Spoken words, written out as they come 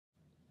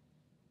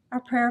Our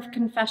prayer of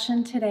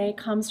confession today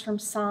comes from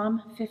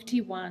Psalm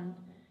 51,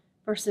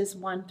 verses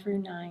 1 through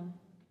 9.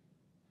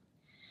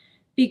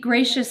 Be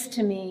gracious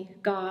to me,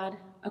 God,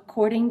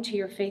 according to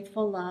your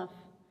faithful love.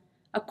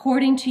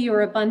 According to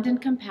your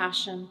abundant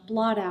compassion,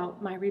 blot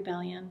out my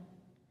rebellion.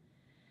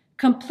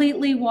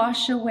 Completely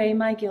wash away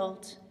my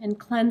guilt and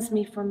cleanse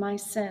me from my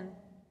sin.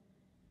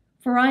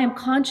 For I am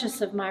conscious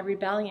of my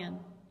rebellion,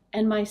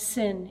 and my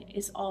sin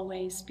is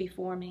always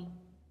before me.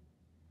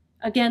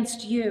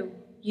 Against you,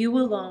 you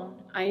alone,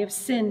 I have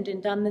sinned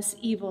and done this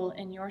evil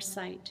in your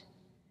sight.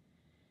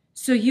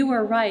 So you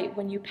are right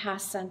when you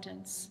pass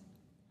sentence.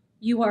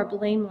 You are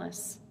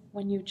blameless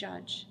when you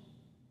judge.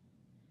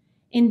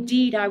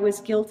 Indeed, I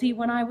was guilty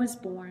when I was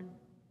born.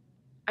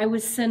 I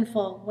was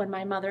sinful when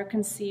my mother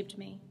conceived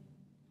me.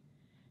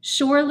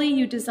 Surely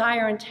you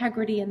desire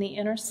integrity in the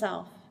inner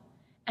self,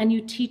 and you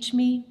teach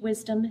me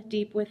wisdom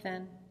deep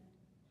within.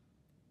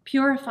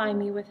 Purify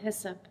me with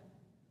hyssop,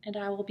 and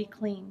I will be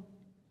clean.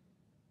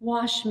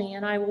 Wash me,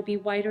 and I will be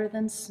whiter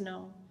than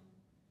snow.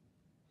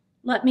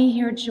 Let me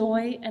hear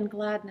joy and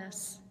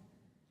gladness.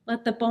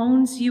 Let the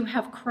bones you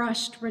have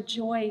crushed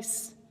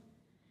rejoice.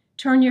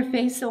 Turn your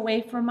face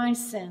away from my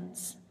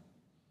sins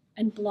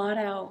and blot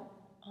out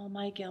all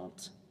my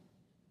guilt.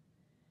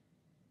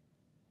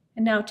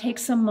 And now take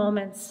some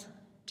moments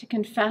to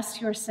confess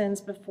your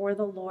sins before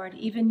the Lord,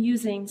 even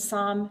using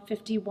Psalm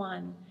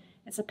 51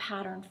 as a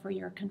pattern for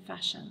your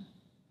confession.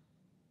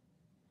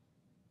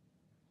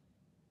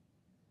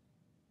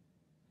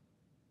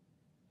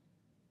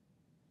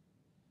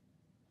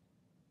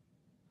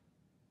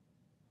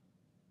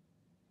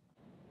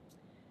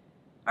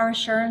 Our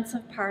assurance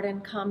of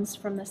pardon comes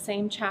from the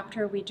same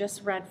chapter we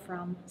just read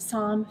from,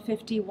 Psalm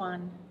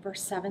 51,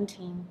 verse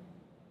 17.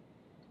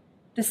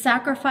 The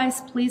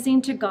sacrifice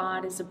pleasing to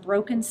God is a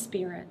broken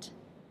spirit.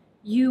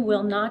 You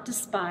will not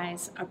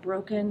despise a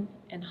broken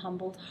and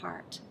humbled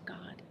heart,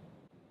 God.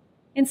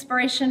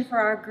 Inspiration for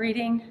our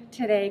greeting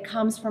today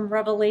comes from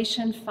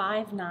Revelation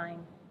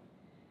 5:9.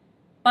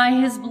 By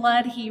his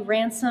blood he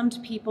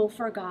ransomed people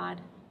for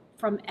God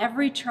from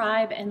every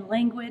tribe and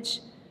language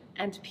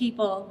and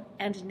people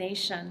and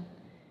nation.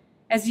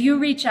 As you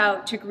reach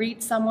out to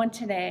greet someone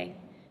today,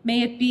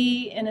 may it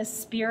be in a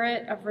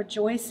spirit of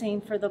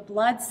rejoicing for the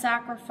blood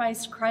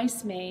sacrifice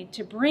Christ made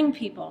to bring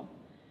people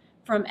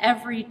from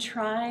every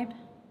tribe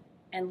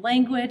and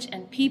language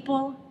and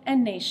people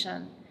and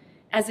nation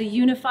as a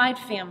unified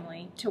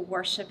family to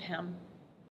worship him.